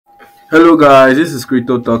Hello guys, this is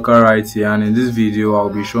Crypto Talker right here, and in this video I'll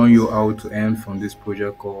be showing you how to earn from this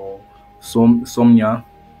project called Somnia.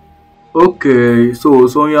 Okay, so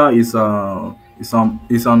Somnia is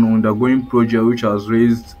an undergoing project which has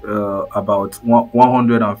raised about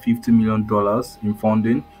 $150 million in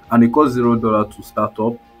funding, and it costs $0 to start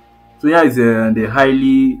up. So here is the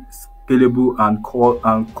highly scalable and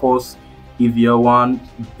cost EVM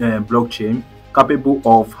blockchain capable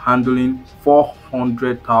of handling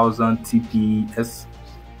 400,000 TPS.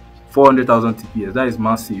 400,000 TPS. That is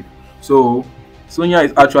massive. So Sonia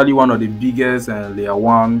is actually one of the biggest layer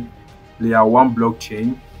one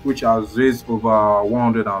blockchain, which has raised over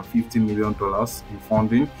 $150 million in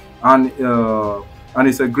funding, and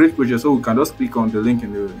it's a great project. So we can just click on the link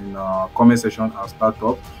in the comment section and start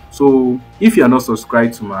up. So if you are not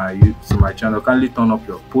subscribed to my channel, kindly turn up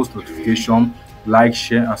your post notification, like,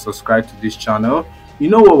 share, and subscribe to this channel. You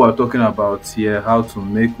know what we're talking about here, how to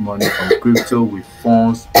make money from crypto with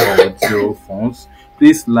funds or with zero funds.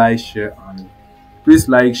 Please like, share,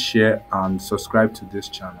 and subscribe to this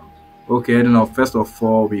channel. Okay, then first of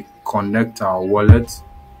all, we connect our wallet.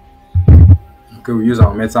 Okay, we use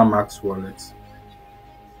our MetaMask wallet.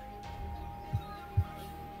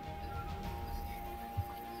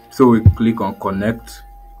 So we click on connect,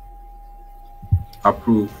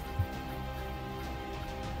 approve.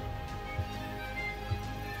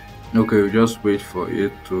 Okay, we just wait for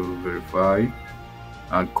it to verify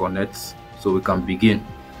and connect so we can begin.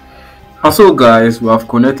 And so guys, we have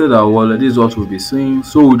connected our wallet. This is what we'll be seeing.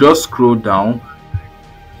 So we'll just scroll down.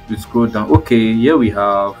 Okay, here we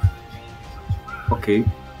have, okay,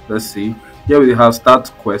 let's see, here we have start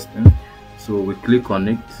question. So we click on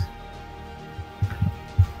it.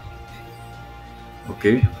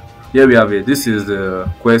 Okay, here we have it. This is the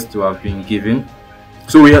quest we have been given,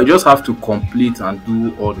 so we just have to complete and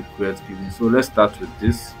do all the quests given. So let's start with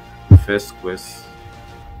this, the first quest.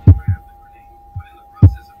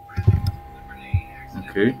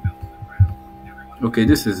 Okay,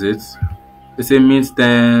 this is it. It's a Mint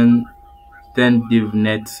 10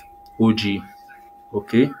 Devnet OG.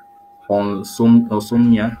 Okay, on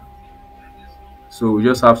Somnia. So we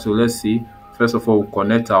just have to, let's see, first of all we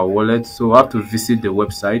connect our wallet. So we have to visit the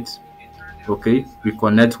website. Okay, we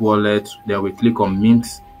connect wallet, then we click on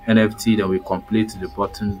Mint NFT, then we complete the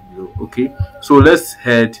button below. Okay, so let's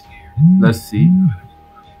see,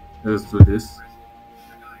 let's do this.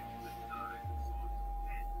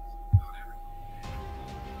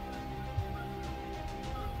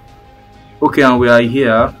 Okay, and we are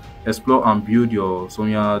here. Explore and build your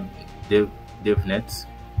Somnia Devnet.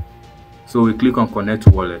 So we click on connect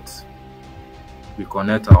wallet. We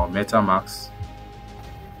connect our MetaMask.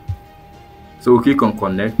 So we click on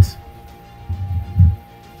connect.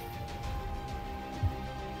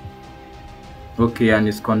 Okay, and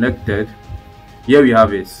it's connected. Here we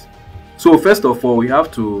have it. So first of all, we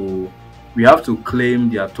have to claim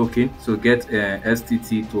their token. So get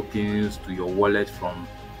STT tokens to your wallet from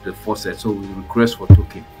the faucet. So we request for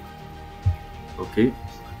token. Okay,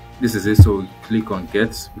 this is it. So we click on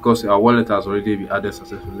get because our wallet has already been added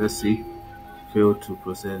successfully. Let's see, fail to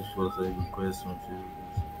process faucet request.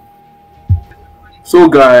 So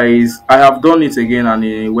guys, I have done it again and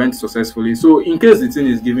it went successfully. So in case the thing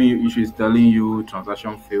is giving you issues, telling you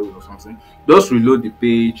transaction failed or something, just reload the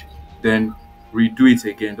page, then redo it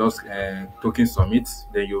again. Just token submit,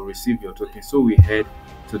 then you'll receive your token. So we head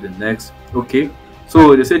to the next. Okay,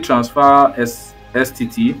 so they say transfer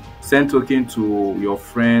STT, send token to your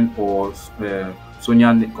friend or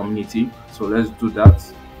Sonia community. So let's do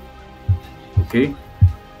that. Okay,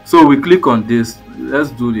 so we click on this.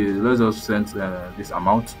 Let's just send this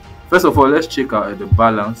amount. First of all, let's check out the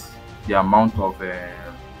balance, the amount of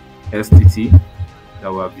STT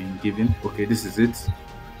that we have been given. Okay, this is it.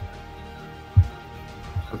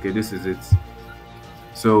 Okay, this is it.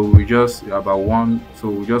 So we just about one. So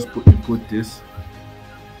we just input this.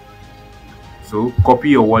 So copy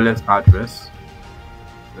your wallet address.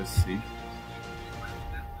 Let's see.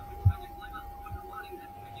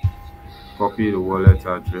 Copy the wallet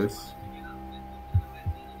address.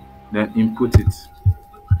 Then input it.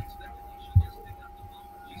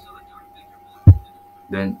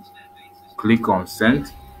 Then click on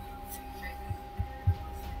send.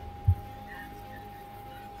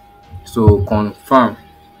 So confirm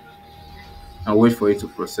and wait for it to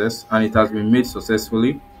process, and it has been made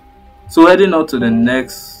successfully. So heading on to the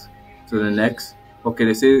next. Okay,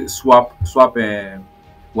 they say swap.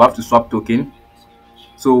 We have to swap token.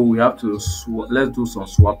 So we have to let's do some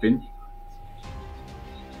swapping.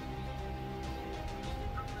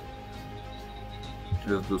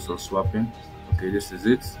 Let's do some swapping. Okay, this is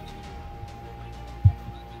it.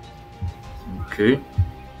 Okay,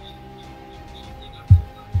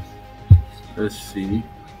 let's see.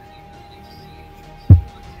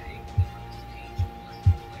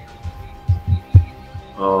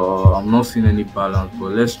 I'm not seeing any balance,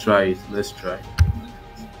 but let's try it. Let's try.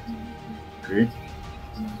 Okay,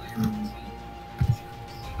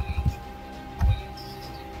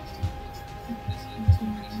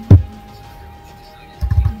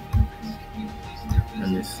 let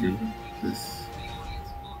me see this.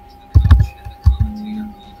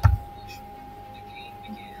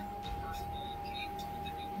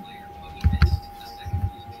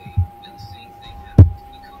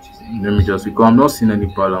 Let me just, because I'm not seeing any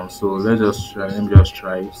balance, so let's just try. Let me just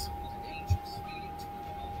try it.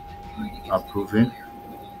 Approving.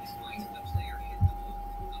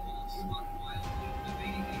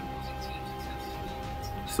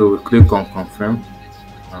 So we click on confirm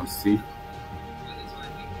and see.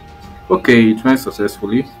 Okay, it went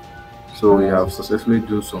successfully. So we have successfully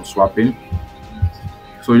do some swapping.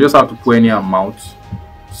 So you just have to put any amount.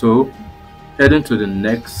 So heading to the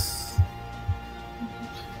next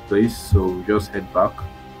place. So just head back.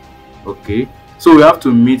 Okay. So we have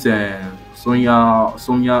to meet Somnia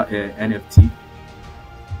NFT.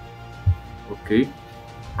 Okay.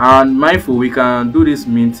 And mindful, we can do this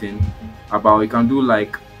minting about, we can do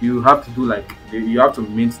like, you have to do like, you have to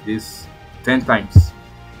mint this 10 times.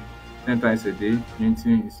 10 times a day.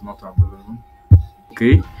 Minting is not available.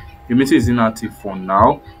 Okay, the meeting is inactive for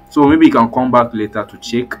now, so maybe you can come back later to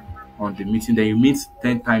check on the meeting. Then you meet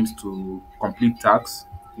 10 times to complete tasks.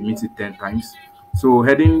 You meet it 10 times. So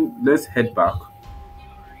heading, let's head back.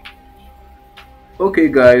 Okay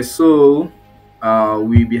guys, so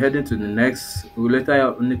we'll be heading to the next.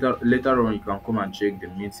 Later on you can come and check the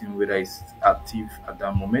meeting whether it's active at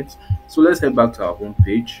that moment. So let's head back to our home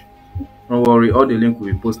page. Don't worry, all the link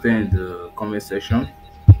will be posted in the comment section.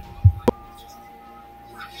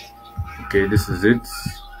 Okay, this is it.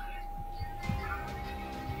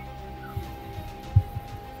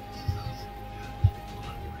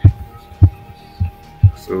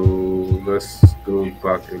 So let's go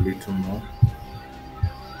back a little more.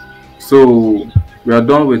 So we are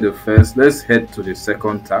done with the first. Let's head to the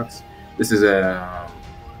second task. This is a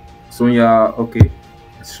Sonia. Okay,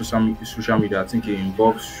 it's social media. I think it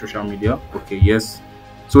involves social media. Okay, yes.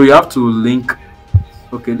 So you have to link.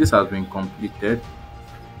 Okay, this has been completed.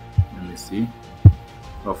 Let me see.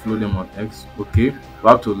 Follow them on X. Okay, we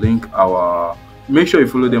have to link our. Make sure you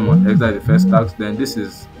follow them on X. That's the first task. Then this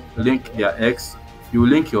is link their X. You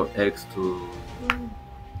link your X to.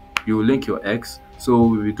 You will link your X. So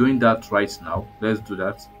we'll be doing that right now. Let's do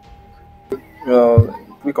that.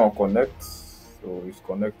 Click on connect. So it's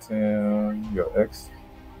connecting your X.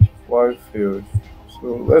 Why failed?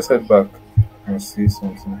 So let's head back and see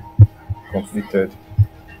something completed.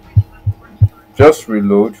 Just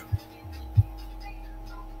reload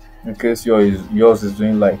in case yours is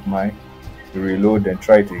doing like mine. You reload and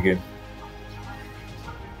try it again.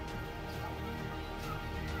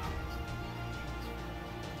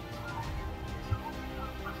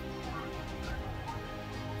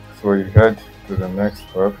 So you head to the next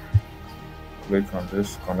step, click on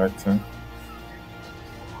this connecting.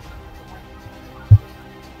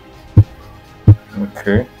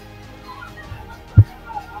 Okay.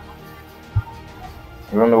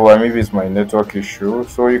 I don't know why, maybe it's my network issue.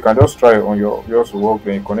 So you can just try it on yours will work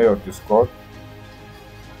when you connect your Discord.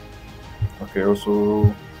 Okay,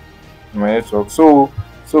 also my network. So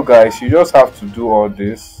guys, you just have to do all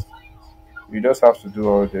this. You just have to do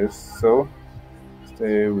all this. So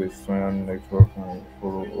stay with Swan network and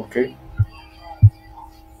follow. Okay.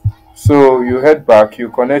 So you head back, you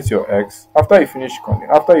connect your X. After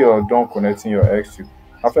you're done connecting your X,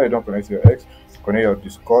 after you're done connecting your X, connect your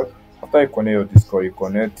Discord. After you connect your Discord, you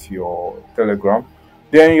connect your Telegram.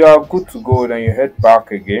 Then you are good to go. Then you head back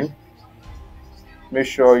again. Make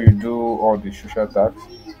sure you do all the social tags.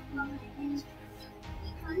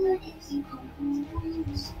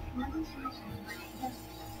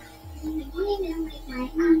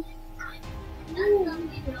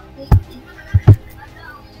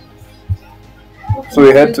 So we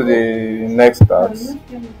head to the next task.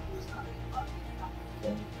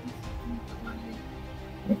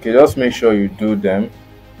 Okay, just make sure you do them.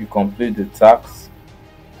 You complete the tasks.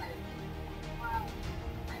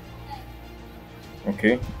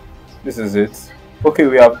 Okay, this is it. Okay,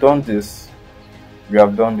 we have done this. We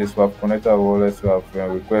have connected our wallet. We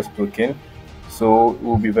have request token. So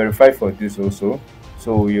we'll be verified for this also.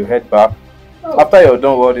 So you head back. After you're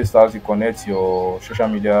done with all these tasks, you connect your social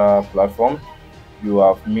media platform. You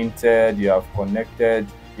have minted, you have connected,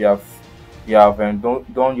 you have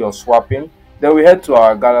done your swapping. Then we head to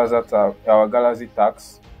our Galaxy tab, our Galaxy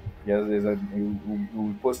tax. Yes, we'll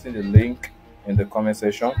be posting the link in the comment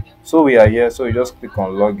section. So we are here. So you just click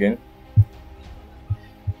on login.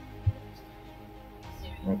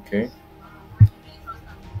 Okay.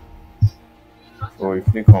 So we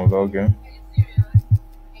click on login.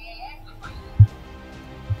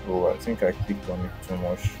 Oh, I think I clicked on it too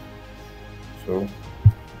much. So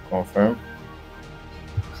confirm,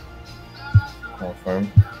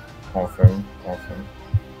 confirm, confirm, confirm,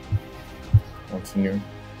 continue.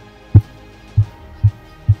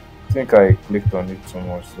 I think I clicked on it too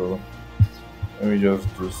much. So let me just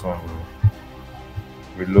do some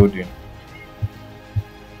reloading.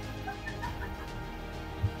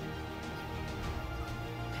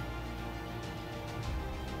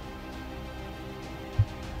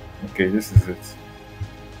 Okay, this is it.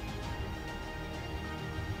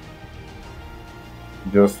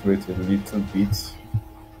 Just wait a little bit.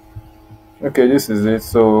 Okay, this is it.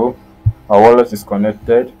 So our wallet is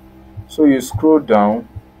connected. So you scroll down.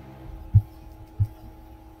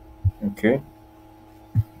 Okay,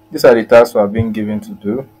 these are the tasks we are being given to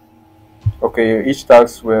do. Okay, each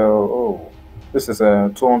task will, oh, this is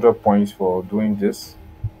 200 points for doing this.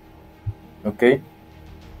 Okay,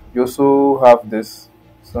 you also have this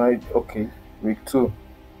slide. Okay, week 2,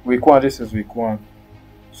 week 1, this is week 1.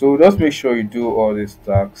 So just make sure you do all these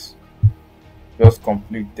tasks, just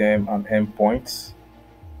complete them and end points.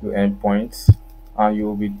 You end points and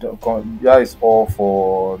you'll be done. That is all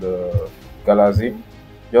for the Galaxy.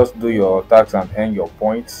 Just do your tasks and earn your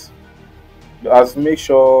points. Just make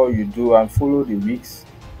sure you do and follow the weeks.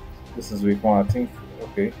 This is week 1, I think.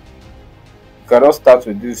 Okay, you can just start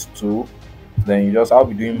with these 2, then you just, I'll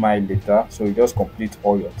be doing mine later, so you just complete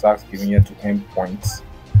all your tasks given here to earn points.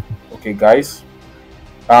 Okay guys,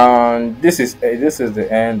 and this is the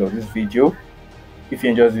end of this video. If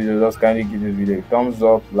you enjoyed this video, just kindly give this video a thumbs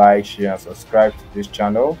up, like, share and subscribe to this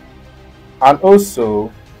channel. And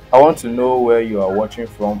also, I want to know where you are watching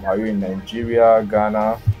from. Are you in Nigeria,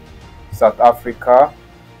 Ghana, South Africa,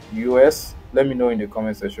 US? Let me know in the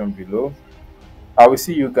comment section below. I will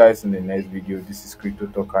see you guys in the next video. This is Crypto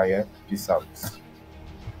Talker here. Peace out.